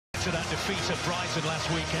after that defeat at Brighton last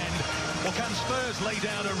weekend. Or can Spurs lay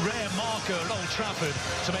down a rare marker at Old Trafford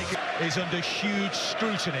to make it is under huge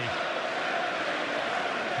scrutiny?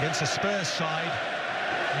 Against the Spurs side,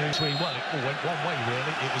 well, it all went one way,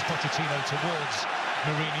 really. It was Pochettino towards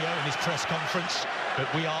Mourinho in his press conference, but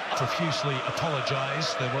we are profusely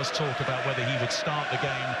apologised. There was talk about whether he would start the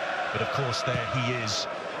game, but of course there he is.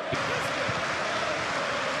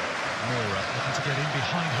 Mora looking to get in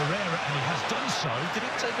behind Herrera, and he has done so. Did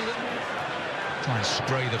it take a little... Try and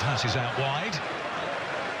spray the passes out wide.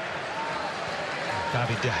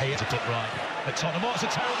 David De Gea to put right at Tottenham. Oh, it's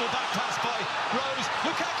a terrible back pass by Rose.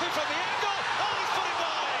 Lukaku from the angle. Oh, he's put it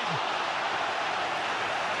wide.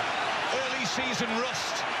 Early season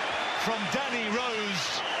rust from Danny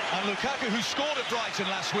Rose. And Lukaku, who scored at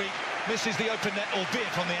Brighton last week, misses the open net,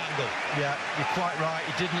 albeit from the angle. Yeah, you're quite right.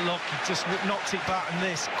 He didn't look. He just knocked it back, and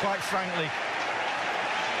this, quite frankly,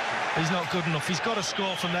 he's not good enough. He's got to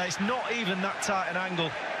score from there. It's not even that tight an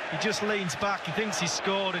angle. He just leans back. He thinks he's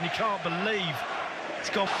scored, and he can't believe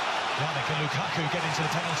it's gone. Yannick and Lukaku get into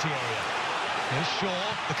the penalty area. Here's Shaw,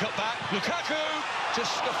 the cut back. Lukaku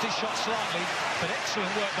just scuffed his shot slightly, but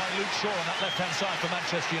excellent work by Luke Shaw on that left-hand side for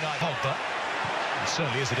Manchester United. Pogba. It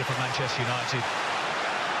certainly is a different Manchester United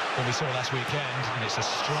than we saw last weekend, and it's a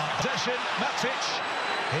strike. Possession, Matic.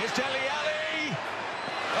 Here's Dele Alli.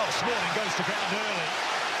 Oh, Smalling goes to ground early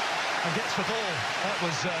and gets the ball. That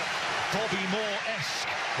was Bobby Moore-esque.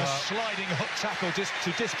 A sliding hook tackle just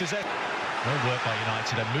to dispossess. No work by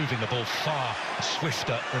United. They're moving the ball far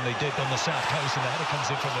swifter than they did on the south coast, and the header comes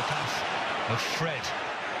in from the path of Fred.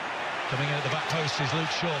 Coming in at the back post is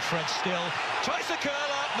Luke Shaw. Fred still tries to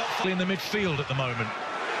curl up, not fully in the midfield at the moment.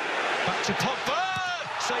 Back to Pogba.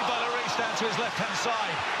 Saved by Lloris down to his left-hand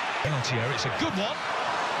side. Penalty area. It's a good one.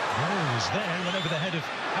 Rose there, went over the head of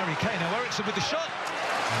Harry Kane. Now Eriksen with the shot.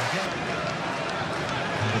 And again.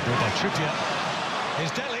 And the ball by Trippier.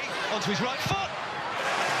 Here's Dele onto his right foot.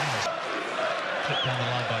 Clipped down the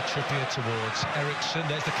line by Trippier towards Eriksen.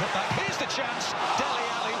 There's the cutback. Here's the chance. Dele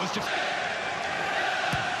Alli was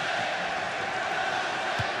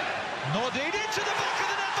nodded into the back of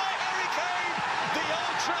the net by Harry Kane. The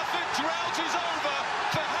Old Trafford drought is over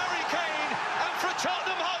for Harry Kane and for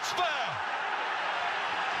Tottenham Hotspur.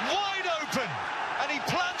 Wide open, and he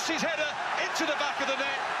plants his header into the back of the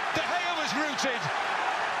net. De Gea was rooted.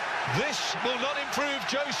 This will not improve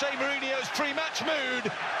Jose Mourinho's pre-match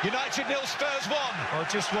mood. United 0, Spurs 1. Oh,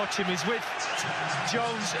 just watch him. He's with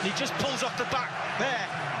Jones, and he just pulls off the back there.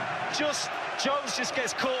 Jones just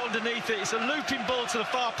gets caught underneath it. It's a looping ball to the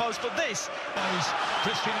far post, but this...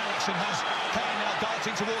 Christian Eriksen has Kane now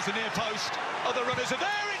darting towards the near post. Other runners are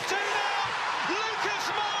there. It's 2 now. Lucas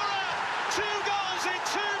Moura. 2 goals in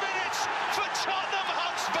 2 minutes for Tottenham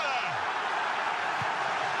Hotspur.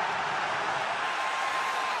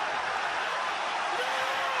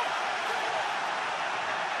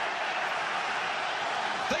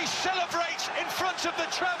 They celebrate in front of the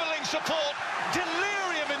travelling support.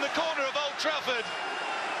 Delirium in the corner of Old Trafford.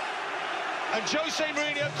 And Jose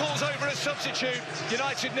Mourinho calls over a substitute.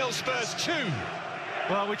 United 0, Spurs 2.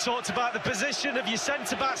 Well, we talked about the position of your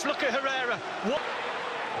centre-backs. Look at Herrera. What?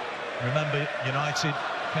 Remember, United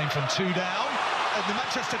came from 2 down at the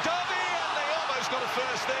Manchester derby, and they almost got a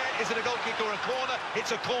first there. Is it a goal kick or a corner?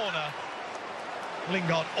 It's a corner.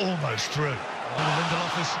 Lingard almost through.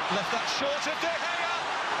 Lindelof has left that short of De Gea.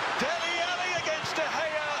 Dele Alli against De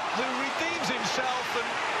Gea, who redeems himself. And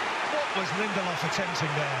what was Lindelof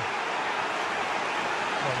attempting there?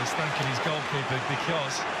 Well, he's thanking his goalkeeper,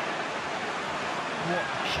 because what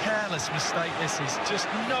a careless mistake this is. Just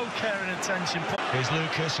no care and attention. Here's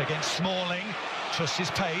Lucas against Smalling. Trusts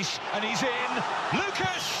his pace, and he's in.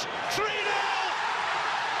 Lucas, 3-0.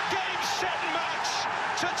 Game, set and match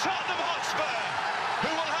to Tottenham Hotspur,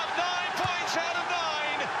 who will have 9 points out of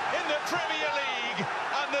 9 in the Premier League.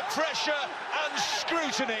 And the pressure and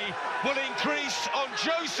scrutiny will increase on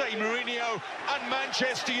Jose Mourinho and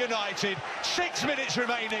Manchester United. 6 minutes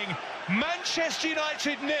remaining. Manchester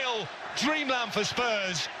United 0, Dreamland for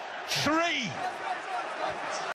Spurs 3.